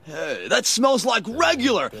Hey, that smells like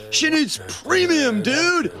regular. She needs premium,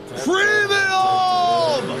 dude.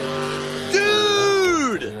 Premium!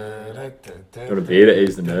 Dude! Got a beer to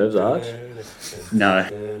ease the nerves, Arch? No.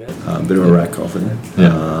 Bit of a rat coughing.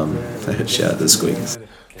 Yeah. Shout out to the squeakers.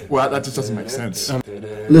 Well, that just doesn't make sense.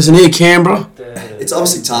 Listen here, Canberra. It's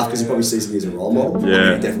obviously tough because he probably sees me as a role model.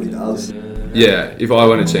 Yeah. He definitely does. Yeah, if I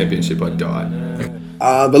won a championship, I'd die.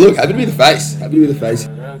 But look, happy to be the face. Happy to be the face.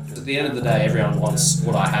 At the end of the day, everyone wants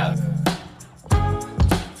what I have.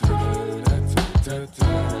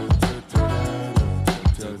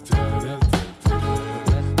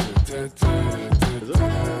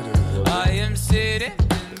 I am sitting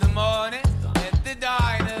in the morning at the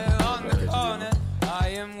diner on the corner. I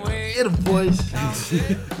am waiting. Get 'em, boys.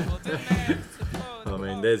 I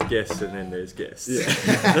mean, there's guests and then there's guests.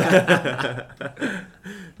 Yeah.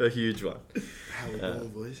 A huge one. How we going,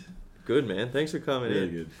 boys? Good, man. Thanks for coming in.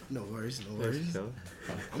 Good. No worries, no Thanks worries. for coming.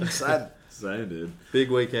 I'm excited. Same, dude. Big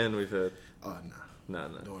weekend we've heard. Oh, nah.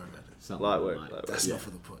 No. Don't worry about it. Something Light work. That's not for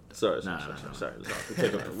the put. Sorry. No. Sorry.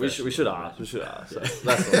 We should ask. That's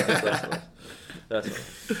all. That's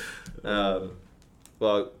all.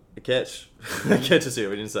 Well, Ketch is here.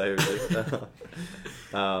 We didn't say who.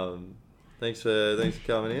 Thanks for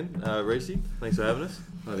coming in, Reese. Thanks for having us.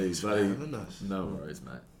 Bloody. Having us. No worries,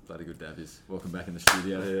 mate. Bloody good dabbies. Welcome back in the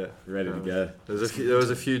studio. Yeah, Ready to go. There was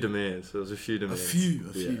a few demands. A few.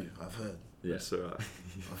 I've heard. Yeah. That's all right.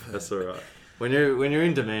 That's all right. When you're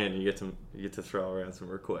in demand, you get to throw around some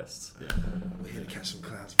requests. We're here to catch some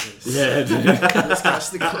clouds, boys. Yeah, dude. Let's catch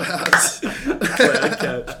the clouds. Cloud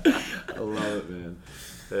catch. I love it, man.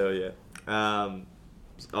 Hell yeah.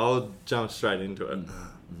 I'll jump straight into it.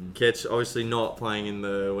 Ketch obviously not playing in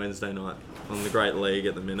the Wednesday night on the Great League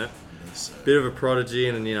at the minute. Bit of a prodigy,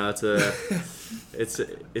 and it's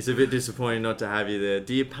a bit disappointing not to have you there.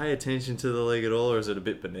 Do you pay attention to the league at all, or is it a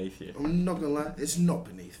bit beneath you? I'm not gonna lie, it's not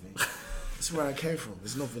beneath me. That's where I came from.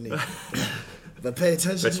 It's not beneath me. But pay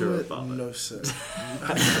attention to it? No, sir.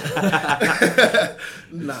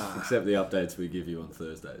 Nah. Except the updates we give you on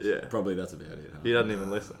Thursdays. Yeah. Probably that's about it. Huh? He doesn't even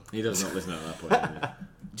listen. He does not listen at that point. Yeah.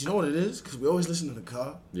 Do you know what it is? Because we always listen in the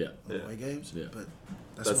car Yeah. on away games. Yeah. But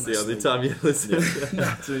That's when the I only sleep. time you listen.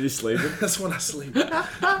 So you sleeping? That's when I sleep.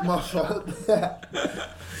 My fault.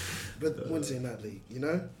 But Wednesday night league, you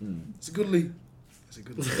know? It's a good league. It's a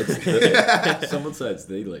good league. Some would say it's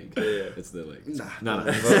the league. Yeah. It's the league. Nah. No.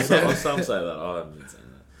 Well, some say that. I haven't been saying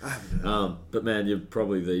that. I haven't done But man, you're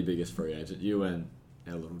probably the biggest free agent. You and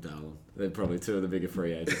our little darling. They're probably two of the bigger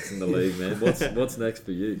free agents in the league, man. What's next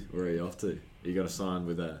for you? Where are you off to? You got to sign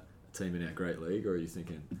with a team in our great league, or are you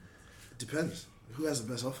thinking? Depends. Who has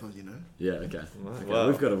the best offer, you know? Yeah, okay. Well,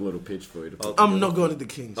 we've got a little pitch for you. I'm not going to the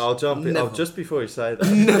Kings. I'll jump in. Never. Just before you say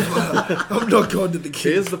that. Never. I'm not going to the Kings.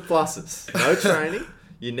 Here's the pluses. No training.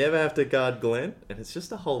 You never have to guard Glenn, and it's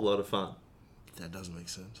just a whole lot of fun. That does make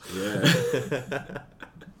sense. Yeah.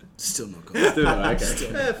 Still not going.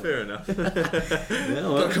 Okay. Yeah, fair enough.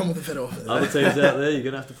 Gotta come with a better offer. Other teams out there, you're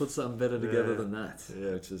gonna have to put something better together than that,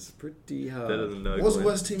 which is pretty hard. Better than no What was the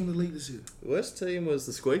Glenn. worst team in the league this year? Worst team was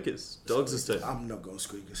the Squeakers. Dogs' team. I'm not going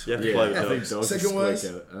Squeakers. You have to Yeah, play with I think dogs. dogs Second are worst?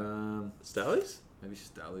 squeak out. Stallies? Maybe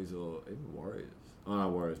Stallies or even Warriors. Oh no,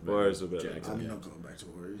 Warriors. Maybe. Warriors are better. Jags, I'm yeah. not going back to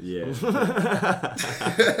Warriors. Yeah.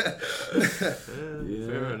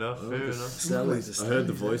 Fair enough. Fair enough. Stallies. I heard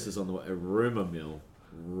the voices on the way. A rumor mill.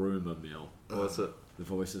 What's it? The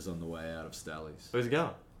voices on the way out of Stallies. Where's it going?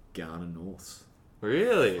 Garner Norths.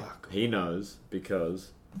 Really? Fuck. He knows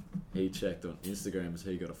because he checked on Instagram as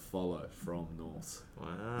he got a follow from Norths.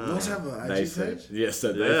 Wow. You also have an They IG said, page? yes, so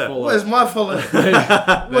Yeah. they follow. Where's my follow?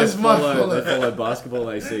 Where's my follow? They follow Basketball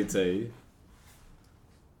ACT.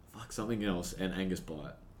 Fuck, something else, and Angus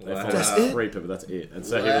Byatt. They Wow. follow That's it? 3 people, that's it. And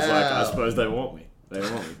so he was like, I Wow. suppose they want me. They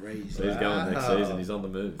want me. Crazy. So he's going next season, he's on the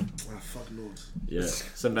move. Ah, fuck Lords. Yeah.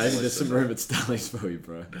 So maybe there's some room at Stallies for you,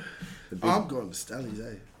 bro. The big- I'm going to Stallies,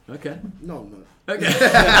 eh? Okay. No, I'm not. Okay.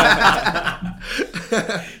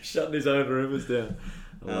 Shutting his own rumours down.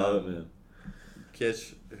 I love it, man.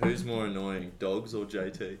 Ketch, who's more annoying, dogs or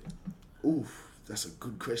JT? Oof, that's a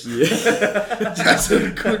good question. Yeah. That's a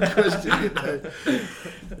good question. You know?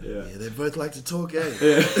 Yeah. Yeah, they both like to talk, eh?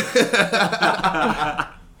 Yeah.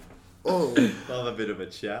 Oh, Love a bit of a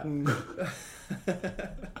chat. nah,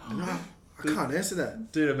 I can't answer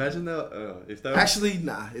that. Dude, imagine if they were... Actually,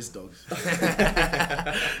 nah, it's dogs.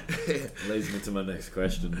 Leads me to my next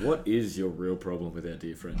question. What is your real problem with our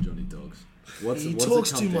dear friend Johnny Dogs? What's He it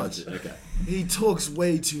talks come too down much. to? Okay. He talks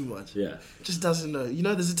way too much. Yeah. Just doesn't know. You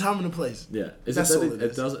know, there's a time and a place. Yeah. Is That's it all that it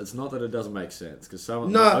it is. does? It's not that it doesn't make sense because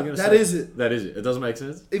someone. No, I'm gonna that say, is it. That is it. It doesn't make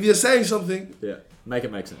sense. If you're saying something, Yeah. Make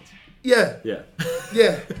it make sense. Yeah, Yeah.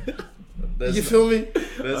 yeah. There's, You feel me?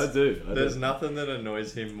 there's, I do. There's nothing that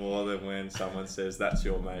annoys him more than when someone says, "That's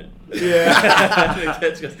your mate." Yeah. The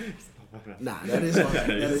Ketch goes, Nah, that is my. That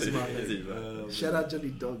is my. Easy, man. Shout out Johnny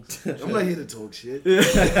Dogs. I'm not here to talk shit. We'll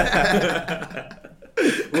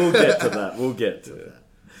get to that. We'll get to that.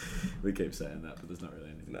 We keep saying that, but there's not really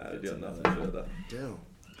anything. No, to get you to got that. nothing further.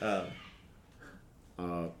 Damn.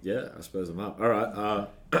 Yeah, I suppose I'm up. All right.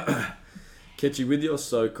 Ketchy, with your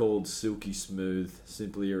so-called silky smooth,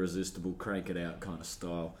 simply irresistible, crank it out kind of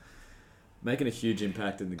style, making a huge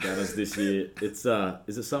impact in the Gunners this year. It's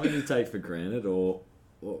is it something you take for granted, or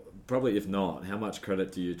probably if not, how much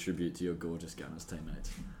credit do you attribute to your gorgeous Gunners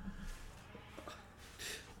teammates?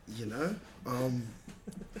 You know,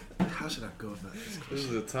 how should I go about this This question?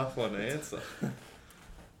 is a tough one to answer.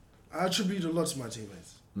 I attribute a lot to my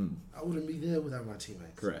teammates. Hmm. I wouldn't be there without my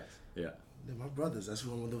teammates. Correct. Yeah. They're my brothers. That's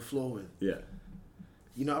who I'm on the floor with. Yeah.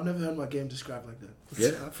 You know, I've never heard my game described like that.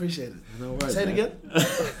 Yeah. I appreciate it. No worries. Say it mate. again.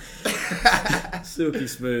 Silky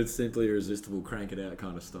smooth, simply irresistible, crank it out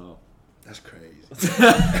kind of style. That's crazy.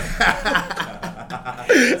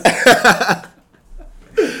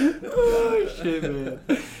 Oh shit, man.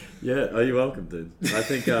 Yeah, oh, you're welcome, dude. I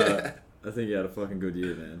think you had a fucking good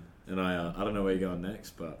year, man. And I don't know where you're going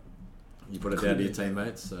next, but you put it down to your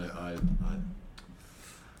teammates, so I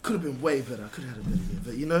Could have been way better. I could have had a better year,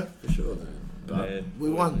 but you know, for sure, man. But Yeah. we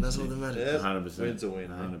won. That's all that matters. Yeah. 100%. Wins a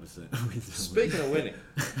win, eh? 100%. Speaking of winning,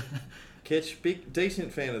 Ketch,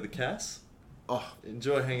 decent fan of the Cass. Oh,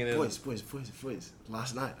 Enjoy hanging out. boys.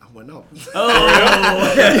 Last night I went up.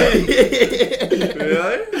 Oh!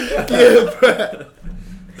 Really? Yeah, bro.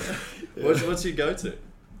 What's your go-to?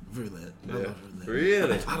 Roulette. I Yeah. love roulette.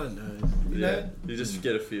 Really? I don't know. You know, You just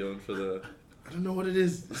get a feeling for the... I don't know what it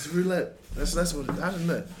is. It's roulette. That's what it is. I don't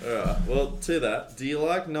know. Alright, well, to that, do you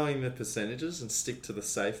like knowing the percentages and stick to the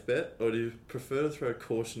safe bet, or do you prefer to throw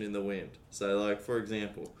caution in the wind? So, like, for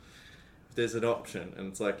example, if there's an option and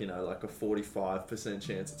it's like, you know, like a 45%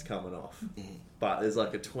 chance it's coming off, but there's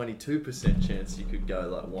like a 22% chance you could go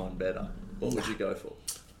like one better, what would you go for?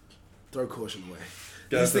 Throw caution away.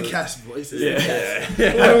 Go It's for the cash, boys. It's Yeah. the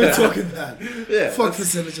cash. What are we talking about? Yeah. Fuck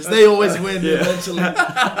percentages. They always win eventually.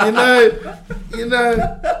 You know.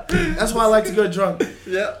 That's why I like to go drunk.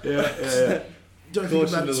 Yeah. Yeah. Don't think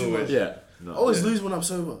Caution about to it the too wind. much. Yeah. I No, always lose when I'm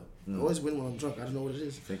sober. I Mm. always win when I'm drunk. I don't know what it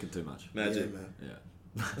is. thinking too much. Magic. Yeah, man. Yeah.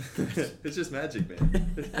 It's just magic, man.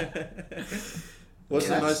 What's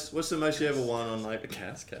Cass? the most you ever won on like a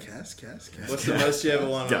Cass? Cash. What's the most you ever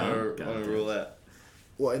won Go, on go, a go. roulette?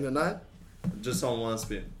 What, in the night? Just on one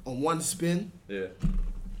spin. On one spin? Yeah. I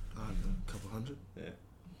don't know, a couple hundred. Yeah.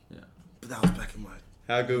 But that was back in my...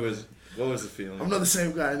 How good was? What was the feeling? I'm not the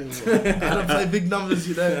same guy anymore. I don't play big numbers,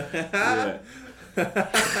 you know. Yeah.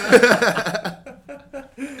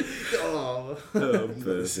 Oh. I'm not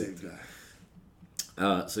the same guy.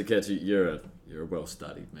 So Ketchy, you're a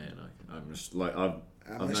well-studied man. I'm just like I've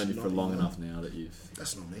known you actually for not long either. enough now that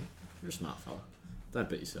That's not me. you're a smart fella. Don't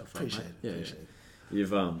beat yourself up. Appreciate mate. it. Yeah, Appreciate it.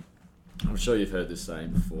 You've I'm sure you've heard this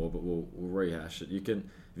saying before, but we'll rehash it. Have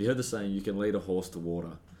you heard the saying? You can lead a horse to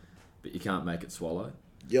water, but you can't make it swallow.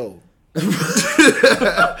 Yo. So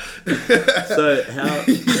how?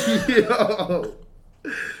 Yo.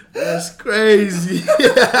 That's crazy.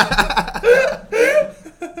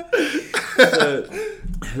 So,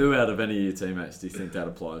 who out of any of your teammates do you think that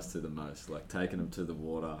applies to the most? Like taking them to the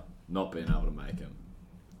water, not being able to make them.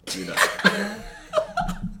 You know.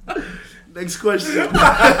 Next question.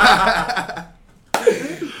 I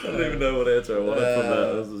don't even know what answer I wanted from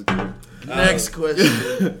that. This was good. Next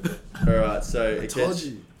question. Alright, so I told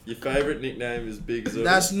you. your favourite nickname is Big Zoo.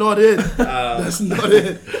 That's not it. That's not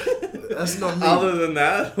it. That's not me. Other than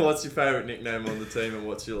that, what's your favourite nickname on the team and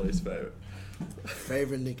what's your least favourite?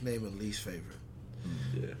 Favorite nickname and least favorite.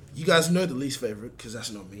 Yeah. You guys know the least favorite because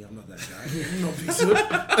that's not me. I'm not that guy. I'm not Big Zoo.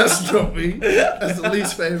 That's not me. That's the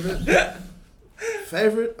least favorite.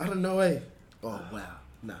 Favorite? I don't know. Hey. Oh wow.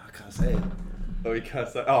 Nah, I can't say it. Oh, you can't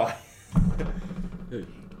say. Oh. Who?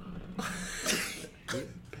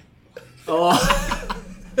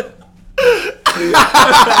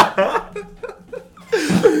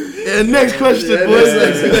 Yeah, next question, boys.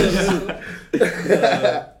 Next question.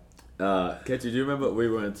 Ketchy, do you remember we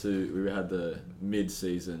had the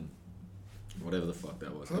mid-season, whatever the fuck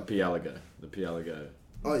that was, the Pialago.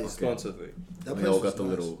 Oh yeah. Sponsor thing. That We place all was got the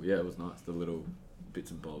nice. little, yeah, it was nice. The little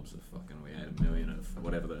bits and bobs of fucking, we had $1 million of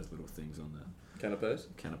whatever those little things on the Canapes?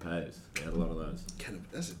 canapes. We had a lot of those.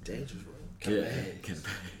 That's a dangerous word. Yeah, Canapes.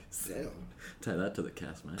 canapes. Damn. Take that to the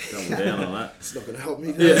cast, mate. Double down on that. It's not gonna help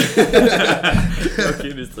me. Yeah.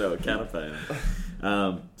 Fucking just throw a canapé in.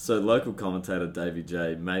 So local commentator Davey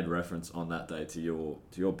J made reference on that day to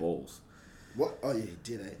your balls. What? Oh, yeah, he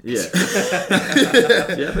did, eh? Yeah.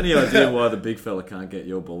 Do you have any idea why the big fella can't get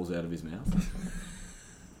your balls out of his mouth?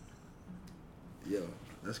 Yo,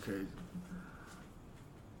 that's crazy.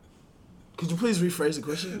 Could you please rephrase the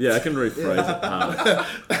question? Yeah, I can rephrase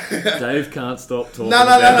it. Dave can't stop talking. No.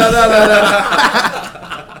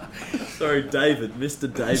 Sorry, David, Mr.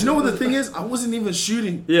 David. Do you know what the thing is? I wasn't even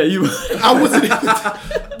shooting. Yeah, you. I wasn't even.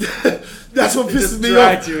 That's what pisses me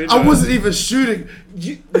off. I wasn't even shooting.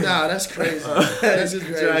 Nah, that's crazy. That's Just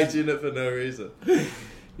crazy. dragged you in it for no reason.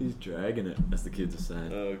 He's dragging it, as the kids are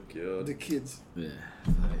saying. Oh god. The kids. Yeah,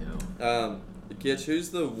 bloody hell. Getch, who's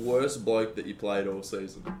the worst bloke that you played all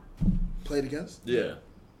season? Played against? Yeah.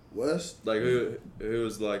 Worst? Like who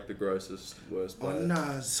was like the grossest worst Oh, player?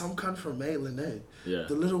 nah, some cunt from Maitland, eh? Yeah.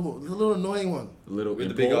 The little annoying one. Little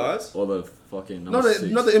With the import big eyes? or the fucking Not number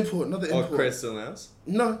the 6? import. Oh, Creston House?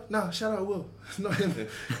 No, shout out Will. It's not him.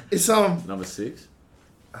 It's Number 6.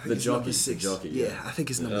 I think The it's jockey, number 6. the jockey, Yeah, yeah. I think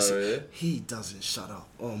it's number Oh, 6. really? He doesn't shut up.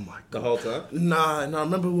 Oh my god. The whole time? Nah. I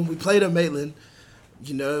remember when we played at Maitland.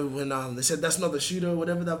 You know, when they said that's not the shooter or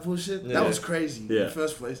whatever, that bullshit. Yeah. That was crazy in Yeah. the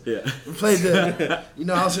first place. Yeah. We played there. You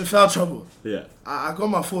know, I was in foul trouble. Yeah. I got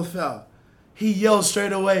my 4th foul. He yelled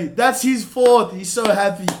straight away, "That's his 4th." He's so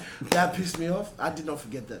happy. That pissed me off. I did not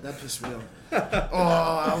forget that. That pissed me off.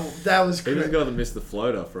 Oh, that was He was the crazy. guy that missed the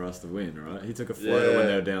floater for us to win, right? He took a floater Yeah. when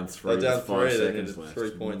they were down 3 They're down with 5 3, they seconds needed left. 3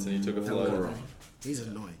 points and he took a floater. He's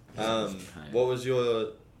annoying. What was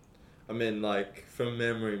your... I mean, like, from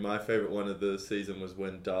memory, my favourite one of the season was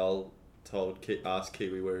when Dahl asked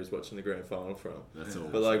Kiwi where he was watching the grand final from. That's all.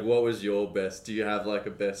 But, like, what was your best? Do you have, like, a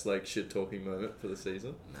best, like, shit-talking moment for the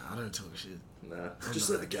season? Nah, I don't talk shit. Nah. Just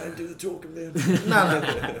let the game do the talking, man. Nah.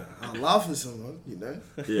 I'll laugh at someone, you know.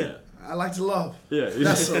 Yeah. I like to laugh. Yeah.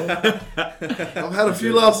 That's all. I've had a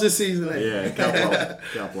few laughs this season, eh? Yeah, a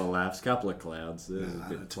couple of laughs, couple of clouds. There's Nah, I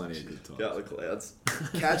been don't plenty talk of good times. Got the clouds.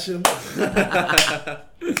 Catch him.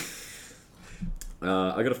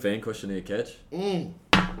 I got a fan question here, Catch.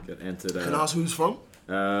 Got entered. Can I ask who he's from?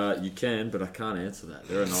 You can, but I can't answer that.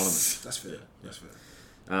 They're anonymous. That's fair. That's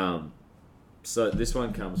fair. So this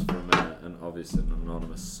one comes from an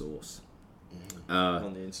anonymous source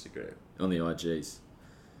On the Instagram. on the IGs.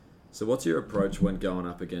 So what's your approach when going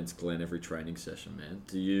up against Glenn every training session, man?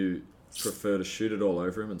 Do you prefer to shoot it all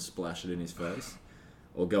over him and splash it in his face?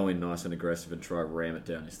 Or go in nice and aggressive and try ram it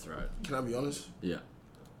down his throat? Can I be honest? Yeah.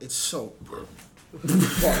 It's so...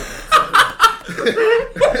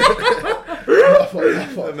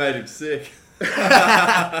 That made him sick.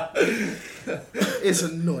 It's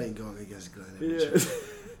annoying going against Glenn.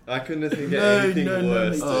 I couldn't think of No, anything no, no,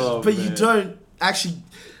 worse. no. Oh, But man. you don't actually...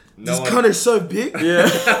 No this one- cunt is so big.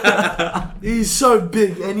 Yeah. He's so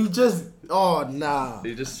big and he just... Oh, nah.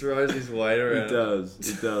 He just throws his weight around.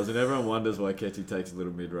 He does. And everyone wonders why Ketchy takes a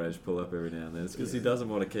little mid-range pull-up every now and then. It's because he doesn't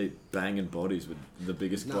want to keep banging bodies with the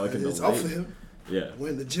biggest Nah, bloke in the it's league. off for him. Yeah. We're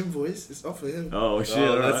in the gym, boys. It's off for him. Oh, shit.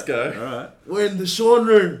 Oh, all let's right. go. All right. We're in the Sean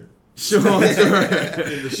room. Sure. In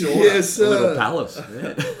the short. Yes, A little sir. palace.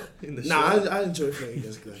 Yeah. In the Nah, short. I enjoy playing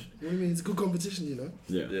against Glenn. What do you mean? It's a good competition, you know?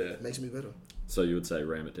 Yeah. Yeah. It makes me better. So you would say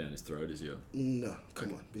ram it down his throat is your... No,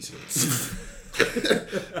 come on. Be serious.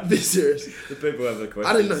 Be serious. The people have the question.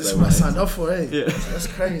 I didn't know this is what I signed up for, eh? Yeah. That's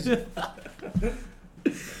crazy.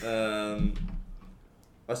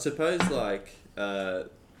 I suppose like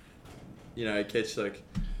catch like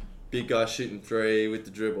big guy shooting 3 with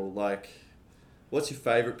the dribble. Like, what's your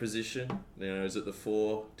favourite position? You know, is it the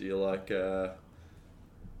 4? Do you like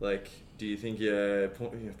do you think you're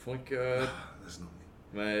point guard? That's not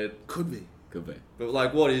me. Mate, Could be. Could be. but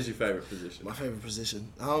like, what is your favourite position? My favorite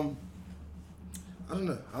position. I don't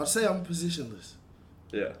know. I would say I'm positionless.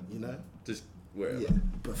 Yeah, You know? just wherever. Yeah.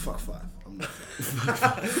 But fuck 5. I'm not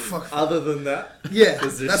 5. Fuck 5. Other than that, Yeah.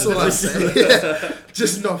 position. That's all I say. Yeah.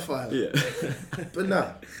 Just not 5. Yeah. But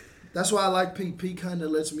no. That's why I like Pete. Pete kind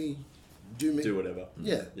of lets me do me. do whatever.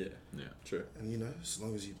 Yeah. Yeah, Yeah. true. And you know, as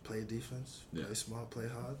long as you play defense, Yeah. play smart, play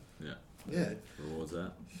hard. Yeah. Yeah. Rewards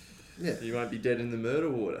that. Yeah. You won't be dead in the murder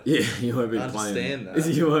water. Yeah, you won't be Understand playing. that.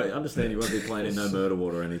 You won't understand. You won't be playing in no murder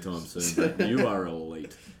water anytime soon. But you are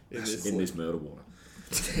elite In this, in this murder water.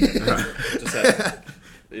 just had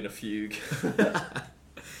in a fugue.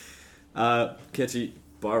 Ketchy,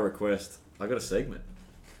 by request, I got a segment.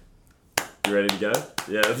 You ready to go?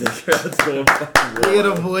 Yeah, the crowd's going fucking wild. Get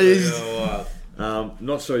 'em, boys. Oh, wow.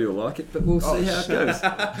 Not sure you'll like it, but we'll see how it goes.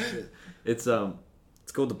 Shit. It's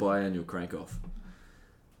called the biannual crank off.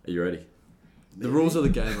 Are you ready? The rules of the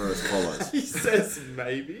game are as follows. He says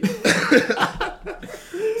maybe.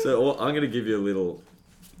 So I'm going to give you a little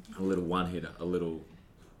a little one hitter, a little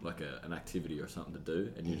like an activity or something to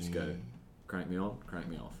do, and you just go, crank me on, crank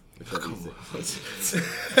me off, whichever you think.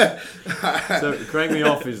 So crank me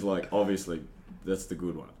off is like obviously that's the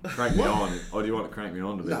good one. Crank me on, or do you want to crank me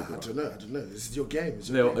on to be the Nah, good I one? don't know. This is your game. It's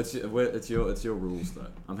No, your game. it's your rules though.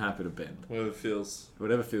 I'm happy to bend. Whatever feels.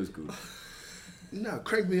 Whatever feels good. No,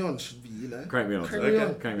 crank me on should be, you know. Crank me on. Crank okay. me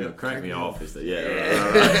on. Crank me on. Crank me off is the Yeah,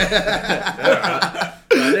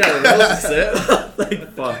 the rules are set. Thank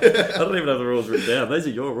fuck. I don't even have the rules written down. These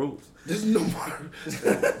are your rules. There's no more.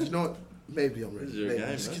 You know what? Maybe I'm ready. This is your Maybe.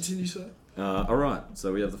 game, Just man. continue, sir. All right.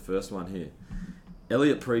 So we have the first one here.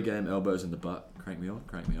 Elliot pre-game elbows in the butt. Crank me on.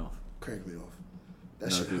 Crank me off. Crank me off. That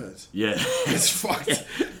No shit good. hurts. Yeah. It's fucked.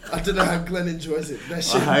 I don't know how Glenn enjoys it. That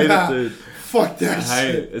shit. I hate nah. it, dude. Fuck that I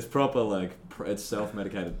hate shit. it. It's proper like it's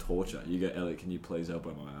self-medicated torture. You go, Elliot, can you please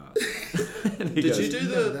elbow my ass? And he Did goes, you do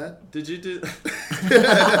Remember the? that? Did you do?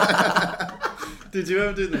 Did you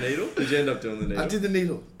ever do the needle? Did you end up doing the needle? I did the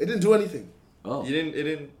needle. It didn't do anything. Oh. You didn't. It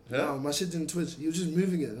didn't. No, Hurt? my shit didn't twitch. He was just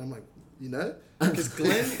moving it. And I'm like, you know? Because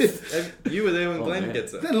Glenn, you were there when Oh, Glenn man.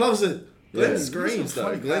 gets it. Glenn loves it. Glenn Yeah. screams He's a though.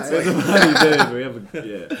 funny Glenn's guy. like, Funny dude. We have a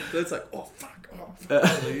yeah. Glenn's like, oh fuck, oh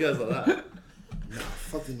fuck. You guys like that? Nah,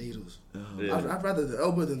 fuck the needles. Yeah. I'd rather the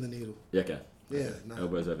elbow than the needle. Yeah, okay. Yeah, nah.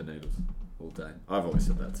 Elbows over needles all day. I've always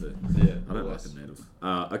said that too. Yeah, I don't like always. the needles.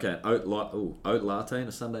 Okay, oat latte and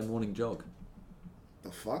a Sunday morning jog.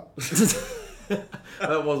 The fuck?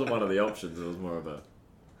 That wasn't one of the options. It was more of a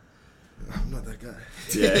I'm not that guy.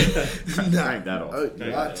 yeah. Nah. Crank that off. Oat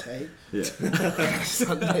Crank latte. Yeah.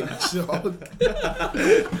 Sunday jog. All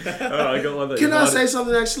right, I got one that Can you I might- say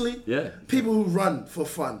something actually? Yeah. People who run for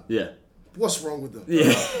fun, Yeah. what's wrong with them?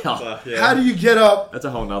 Yeah. Fuck, yeah. How do you get up, That's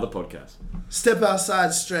a whole nother podcast. step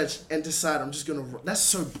outside, stretch, and decide I'm just gonna run? That's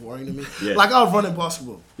so boring to me. Yeah. Like I'll run in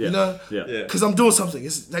basketball, Yeah. you know? Yeah. Yeah. Because I'm doing something.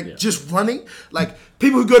 It's like Yeah. just running. Like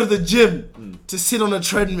people who go to the gym to sit on a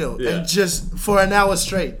treadmill Yeah. and just for an hour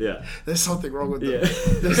straight. Yeah. There's something wrong with them. Yeah.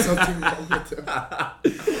 There's something wrong with them.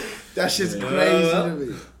 That shit's Yeah. crazy to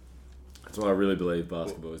me. That's why I really believe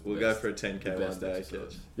basketball is the We'll best. go for a 10k the one best day,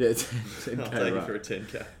 exercise. Kitch. Yeah, I'll 10K take you run. for a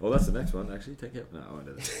 10k. Well, that's the next one. Actually, take it. No, I won't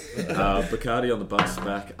do that. Bacardi on the bus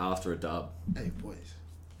back after a dub. Hey boys.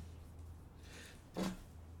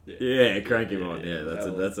 Yeah, crank him on. Yeah, that's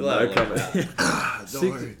a Well, no well, comment. Don't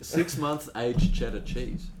worry. 6 months aged cheddar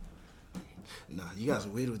cheese. Nah, you guys are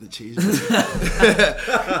weird with the cheese.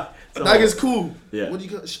 Like it's cool. Yeah. What do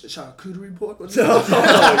you got? Charcuterie board? What's Oh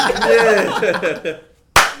yeah.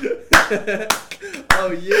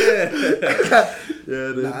 Oh yeah. Yeah,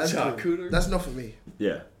 dude. Nah, that's, cool. Charcuterie? That's not for me.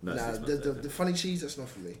 Yeah, no, Nah, 6 months the aged. funny cheese, that's not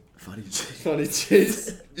for me. Funny cheese. Funny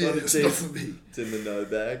cheese. Yeah, Funny it's not cheese. for me. It's in the no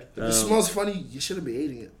bag. If it smells funny, you shouldn't be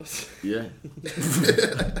eating it. Yeah.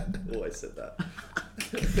 Always said that.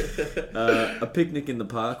 A picnic in the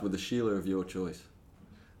park with a Sheila of your choice.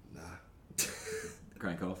 Nah,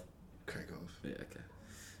 Crank off. crank off. Yeah, okay.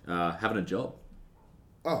 Having a job.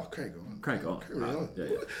 Oh, crank on. Crank on. Carry on. Yeah,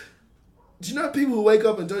 yeah. Do you know people who wake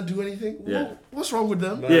up and don't do anything? Yeah. What's wrong with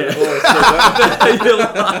them? Yeah. Always said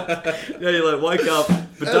that. you're like, wake up,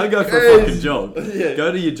 but don't go for a Hey. fucking jog. Yeah.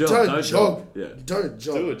 Go to your job. Don't Don't jog. jog. Yeah. Don't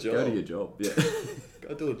jog. Do a job. Go to your job. Yeah.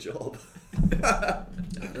 Go do a job.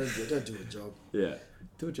 Don't do a job. Yeah.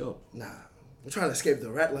 Do a job. Nah. I'm trying to escape the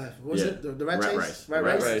rat life. What's Yeah. it? The rat, Rat chase? race. Rat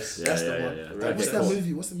Rat race? race. Yeah, That's yeah, the yeah, one. yeah. Rat What's race. that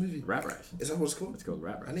movie? What's the movie? Rat race. Is that what it's called? It's called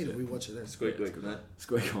Rat Race. I need to yeah. rewatch it. That's Squeak, great. squeak, man.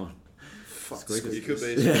 Squeak on. Fuck Squeakers. You could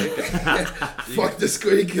be a Yeah. squeaker. Fuck the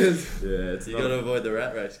squeakers. Yeah, it's You not gotta a avoid the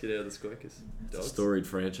rat race. Get out of the squeakers. Dogs. storied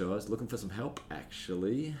franchise. Looking for some help,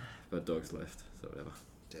 actually. But dogs left, so whatever.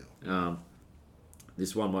 Damn.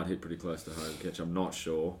 This one might hit pretty close to home, Catch. I'm not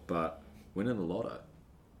sure, but winning the lotto.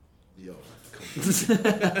 Yo, come on.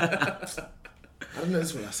 I don't know.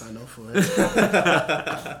 That's what I signed up for. Eh?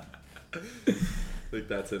 I think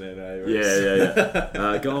that's an NA race.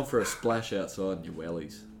 Yeah. Going for a splash outside in your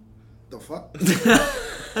wellies. The fuck?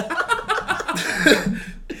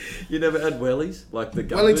 You never had wellies? Like the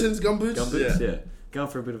Wellington's gumboots? Gumboots, Yeah. yeah. Going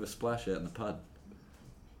for a bit of a splash out in the pud.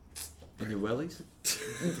 In your wellies?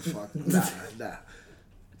 What the fuck? Nah.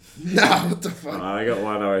 Nah, what the fuck? I got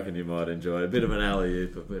one I reckon you might enjoy. A bit of an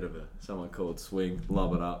alley-oop, a bit of a someone called swing,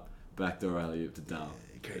 lob it up, backdoor alley-oop to Dal.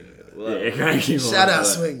 Well, Yeah, cranky one. Shout out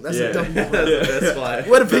swing. That's a dumb that's the best play.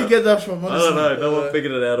 Where did he get that from? I Honestly? don't know. No one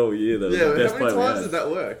figured it out all year, though. It was Yeah, the best how many play we times had. did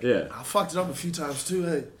that work? Yeah. I fucked it up a few times too,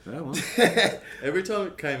 hey. Yeah, well. Every time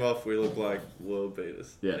it came off, we looked like world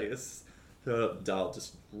beaters. Yeah. Like, it's Dal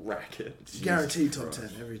just rack it. Guaranteed top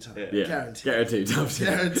 10 every time. Yeah. Yeah. Guaranteed. Top 10.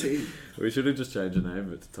 Guaranteed. We should have just changed the name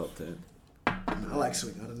of it to top 10. I like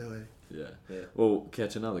swing. I don't know, hey. Yeah. Yeah. Well,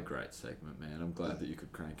 catch another great segment, man. I'm glad that you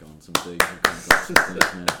could crank on some things and crank on some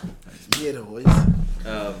things, man. Thanks, man. Yeah,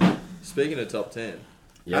 the boys. Speaking of top 10,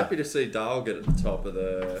 Yeah. happy to see Dale get at the top of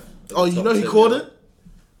the. Oh, you know he called it?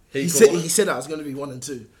 He called said I was going to be 1 and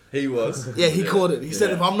 2. He was. Yeah, he called it. He said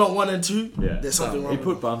Yeah. if I'm not 1 and 2, Yeah. there's something wrong. He with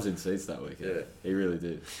put me. bums in seats that weekend. Yeah. He really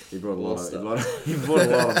did. He brought a lot Lost of he brought a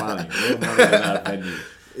lot of money. A lot of money to that venue.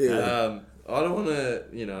 Yeah. I don't want to,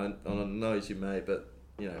 I know he's your mate, but,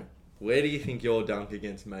 where do you think your dunk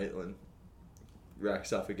against Maitland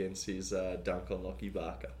racks up against his dunk on Lockie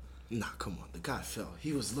Barker? Nah, come on. The guy fell.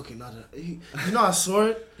 He was looking at it. I saw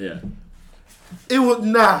it. Yeah. It was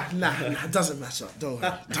nah. It doesn't match up. Don't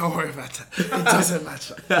worry about that. It doesn't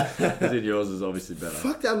match up. As in yours is obviously better.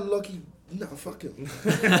 Fuck that Lucky. No, fuck him.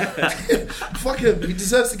 Fuck him. He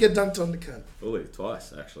deserves to get dunked on the can. Fully,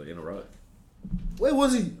 twice actually in a row. Where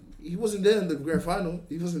was he? He wasn't there in the grand final.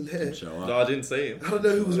 He wasn't there. Didn't show up. No, I didn't see him. I don't know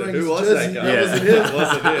who was wearing Who his was jersey. that guy? That wasn't Yeah. him.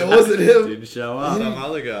 Wasn't him. That wasn't him. Didn't show up. Some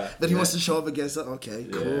other guy. But he wants to show up against that. Okay,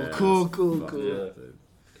 cool, Yeah, cool. fuck yeah. dude.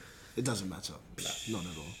 It doesn't match up. Not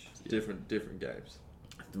at all. Different games.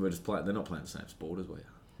 We're just playing. They're not playing the same sport as we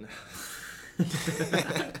are.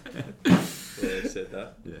 Well, you said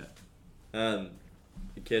that. Yeah.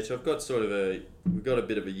 Ketch, I've got we've got a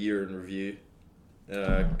bit of a year in review.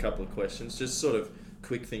 A couple of questions, just sort of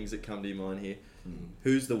quick things that come to your mind here.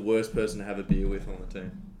 Who's the worst person to have a beer with on the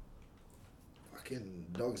team? Fucking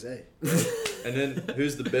dogs, eh? And then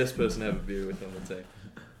who's the best person to have a beer with on the team?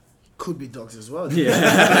 Could be dogs as well. Yeah.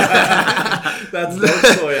 That's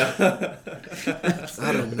dogs for you.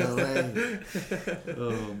 I don't know, eh? Oh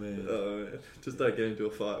man. Oh, man. Just don't get into a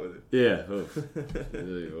fight with him. Yeah.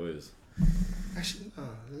 Yeah, always. Actually,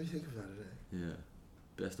 let me think about it. Yeah.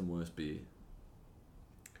 Best and worst beer.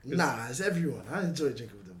 Nah, it's everyone. I enjoy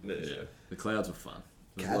drinking with them. Yeah. The clouds were fun.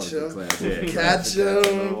 There Catch was a lot of 'em. good clouds. Yeah, Catch clouds.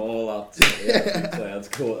 'em. They were all up to it. Clouds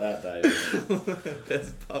caught that day.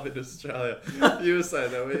 Best pub in Australia. You were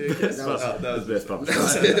saying that, were you? Yes. That was- that was the best pub. That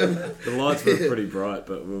was him. The lights were pretty bright,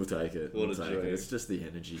 but we'll take it. What We'll a take dream. it. It's just the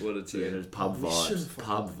energy. What a It's the dream. energy. Pub We vibes. should've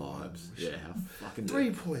Pub fucking- vibes. Yeah, how fucking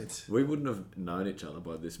 3 points. We wouldn't have known each other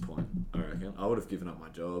by this point, I reckon. I would have given up my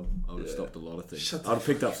job. I would have Yeah. stopped a lot of things. Shut the I'd have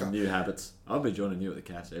picked up fuck some up. new habits. I'd be joining you at the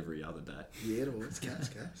Cats every other day. Yeah, the ones. Cats.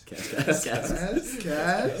 Cats.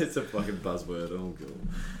 Cats. It's a fucking buzzword. Oh,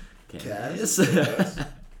 cool. Cats.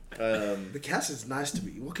 Um, The cats is nice to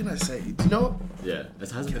me. What can I say? Do you know? Yeah,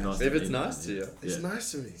 it hasn't been nice. If to it's me, nice to you. It's Yeah.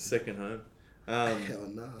 nice to me. second home. Hell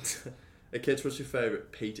no. Ketch, what's your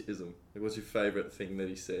favourite Pete-ism? Like, what's your favourite thing that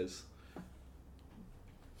he says?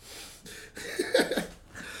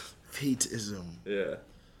 Pete-ism. Yeah.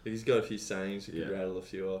 He's got a few sayings. You could Yeah. rattle a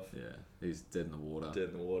few off. Yeah, he's dead in the water. Dead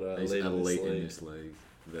in the water. He's elite in elite this in league. this league.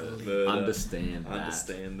 Murder. Understand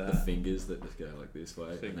Understand The that. fingers that just go like this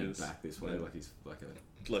way Fingers. and then back this way, Yeah. like he's like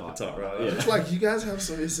a Like the top typewriter. right. Yeah. It's like you guys have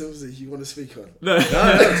some isms that you want to speak on. No, No,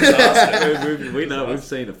 just asking. we know we've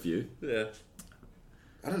seen a few. Yeah.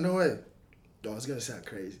 I don't know why. No, it's gonna sound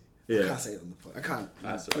crazy. I Yeah. can't say it on the phone. I can't.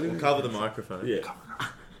 That's right. We'll cover the microphone. Yeah.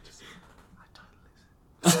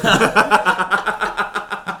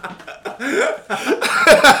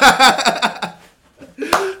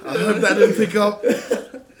 I hope that didn't pick up.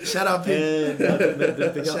 Shout out, Pete.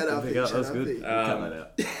 Shout out, Pete. That Shout was out, good. Pete. We'll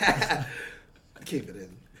cut that out. Keep it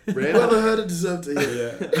in. Ram, Whoever heard it deserved to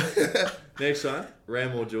hear. next one,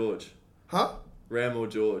 Ram or George? Huh? Ram or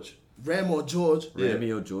George? Ram or George? Yeah.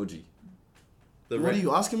 Rami or Georgie? The What Ram, are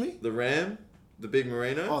you asking me? The Ram, the big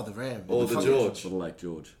Merino, Oh, the Ram. or the fuck- George? Little Lake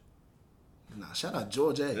George. Nah, shout out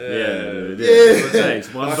George, eh? Yeah. Dude, Yeah. That's what it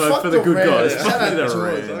takes. One Oh, vote fuck for the the good Ram. guys. Yeah. Fuck Shout out the George.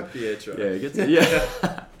 Ram. Fuck the intro. Yeah, he gets it.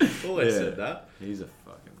 Yeah. Always Yeah. said that. He's a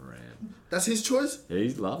fucking Ram. That's his choice? Yeah, he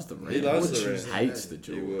loves the Ram. He loves Would the choose Ram. that. Hates the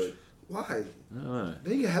George. He would. Why? I don't know.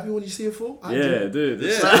 Don't you get happy when you see a fool? I Yeah, do. dude.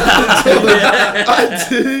 Yeah. I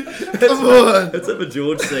do. Come on. Let's have a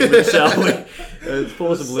George segment, shall we? Let's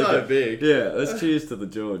pour some So liquor. big. Yeah, let's cheers to the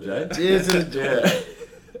George, eh? Cheers to the George.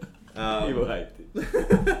 Yeah. You will hate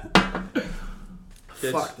it.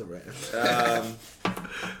 Ketch, Fuck the Ram.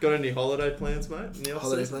 Got any holiday plans, mate? In the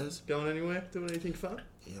Holiday off-season? plans? Going anywhere? Doing anything fun?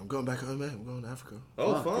 Yeah, I'm going back home, man. I'm going to Africa.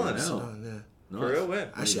 Oh, Fuck, fun. yeah. So, Oh. yeah. For real, when?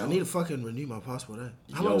 Actually, I need to fucking renew my passport, eh?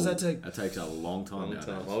 How long does that take? That takes a long time. Long nowadays.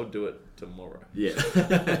 time. I would do it tomorrow. Yeah.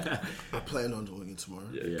 I plan on doing it tomorrow.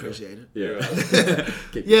 Yeah. Appreciate it. Yeah. Right.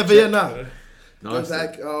 Keep- Yeah, but yeah, nah. Nice. Go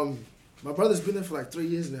back. My brother's been there for like 3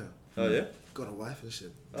 years now. Oh, yeah? Got a wife and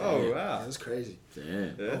shit. Oh, Yeah, wow. That's crazy. Damn. Yeah.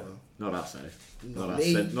 Oh, well. Not us, eh? Not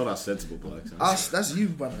me. Not us sensible blokes. Eh? Us, that's you,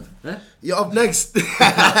 brother. Huh? You're up next. Oh,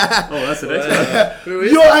 that's the next one. Who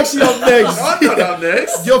is You're actually up next. I'm not up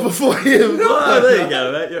next. You're before him. Oh, there you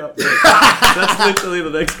go, mate. You're up next. That's literally the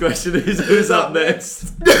next question is who's up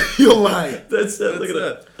next? You're lying. That's it. Look at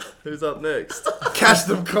That's that. Who's up next? Catch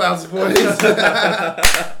them clouds, boys.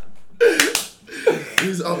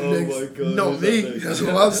 Who's up Oh next? my God, Not who's me. up next? That's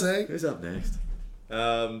what I'm saying. Who's up next?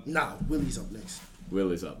 Nah, Willie's up next.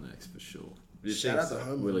 Will is up next for sure. You Shout think out so? to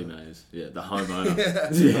home. Willie Mays. Yeah, the homeowner.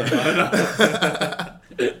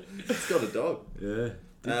 It's got a dog. Yeah.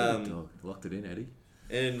 Dog. Locked it in, Eddie.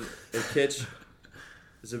 And Ketch,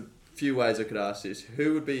 there's a few ways I could ask this.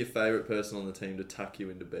 Who would be your favourite person on the team to tuck you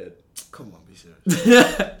into bed? Come on, be serious.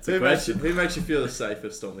 It's a Who question. makes you feel the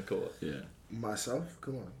safest on the court? Yeah. Myself?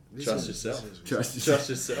 Come on. Be Trust serious, yourself. be serious. Trust yourself. Trust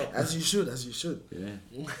yourself. As you should, as you should. Yeah.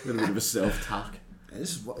 A little bit of a self-tuck. And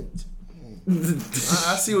this is what...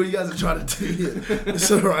 I see what you guys are trying to do here. It's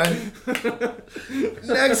alright.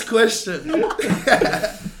 Next question.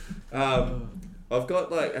 I've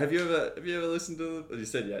got like, have you ever listened to them? You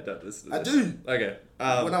said yeah, don't listen to I this. do. Okay.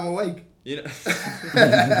 When I'm awake. You know,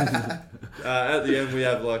 at the end we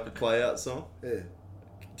have like a play out song. Yeah.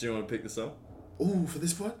 Do you want to pick the song? Ooh, for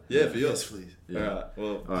this part? Yeah, for yours. Yes, please. Yeah. Alright, well,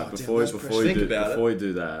 All right, Oh, damn, before that's you Think do about it. before you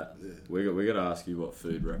do that, Yeah. we're gonna ask you what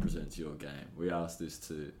food represents your game. We asked this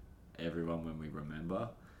to everyone when we remember,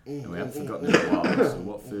 and we haven't forgotten it in a while. So,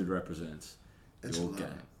 what food represents your Enchilada. game?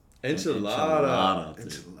 enchilada. Dude.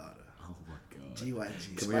 Enchilada. Oh my god.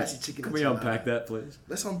 GYG. Can Spicy chicken Can we enchilada. unpack that, please?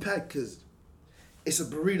 Let's unpack because it's a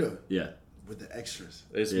burrito Yeah. with the extras.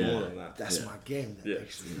 It's Yeah. more than that. That's Yeah. my game. The Yeah.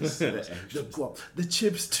 extras. The the extras. guap. The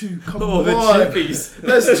chips too. Come Oh, on. the chippies.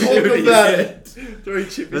 Let's talk about it. 3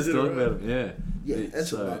 chippies Let's in a talk row. about it. Yeah. Yeah, It's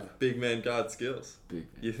so enchilada. Big man guard skills. big.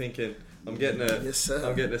 You're thinking, I'm getting a, Yes, sir.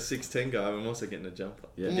 I'm getting a 6'10" guy. I'm also getting a jumper.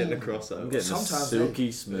 Yeah. I'm getting a crossover. I'm getting Sometimes, a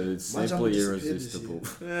silky smooth, my jumper simply disappeared this irresistible.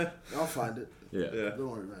 Yeah, I'll find it. Yeah. yeah. Don't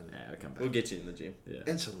worry about it. Yeah, I'll come back. We'll get you in the gym. Yeah.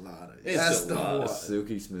 Enchilada. That's the Enchilada. one.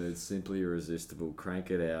 Silky smooth, simply irresistible, crank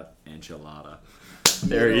it out, enchilada. Yeah,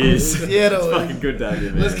 There he is. Yeah, It's no, fucking good to have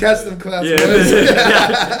you, man. Let's catch them clouds. Yeah. boys.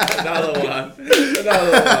 Another one.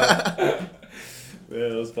 Another one. Yeah,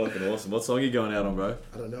 that was fucking awesome. What song are you going out on, bro?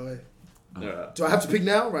 I don't know. Alright. Do I have to pick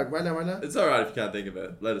now? Right now, right now? It's alright if you can't think of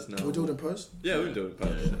it. Let us know. Can we do it in post? Yeah, we can do it in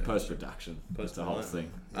post. Yeah, post-production. That's the whole Post thing.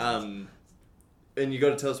 And you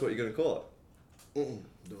got to tell us what you're going to call it.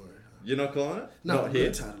 Don't worry. You're not calling it? No, not I'm here.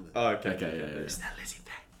 gonna title it. Oh, okay. Okay, yeah. That Lizzy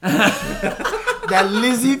Pack. That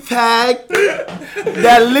Lizzy Pack.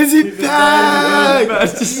 That Lizzy Pack.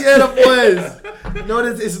 Yeah, the boys. You know what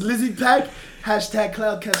it is? It's Lizzy Pack. Hashtag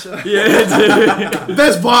cloud catcher. Yeah, dude.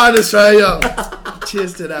 Best bar in Australia.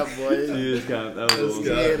 Cheers to that, boy. Cheers, cunt. That was awesome.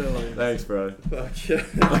 go. Yeah, no. Thanks, bro. Fuck yeah.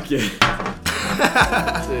 Fuck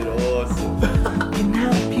yeah. Dude, awesome.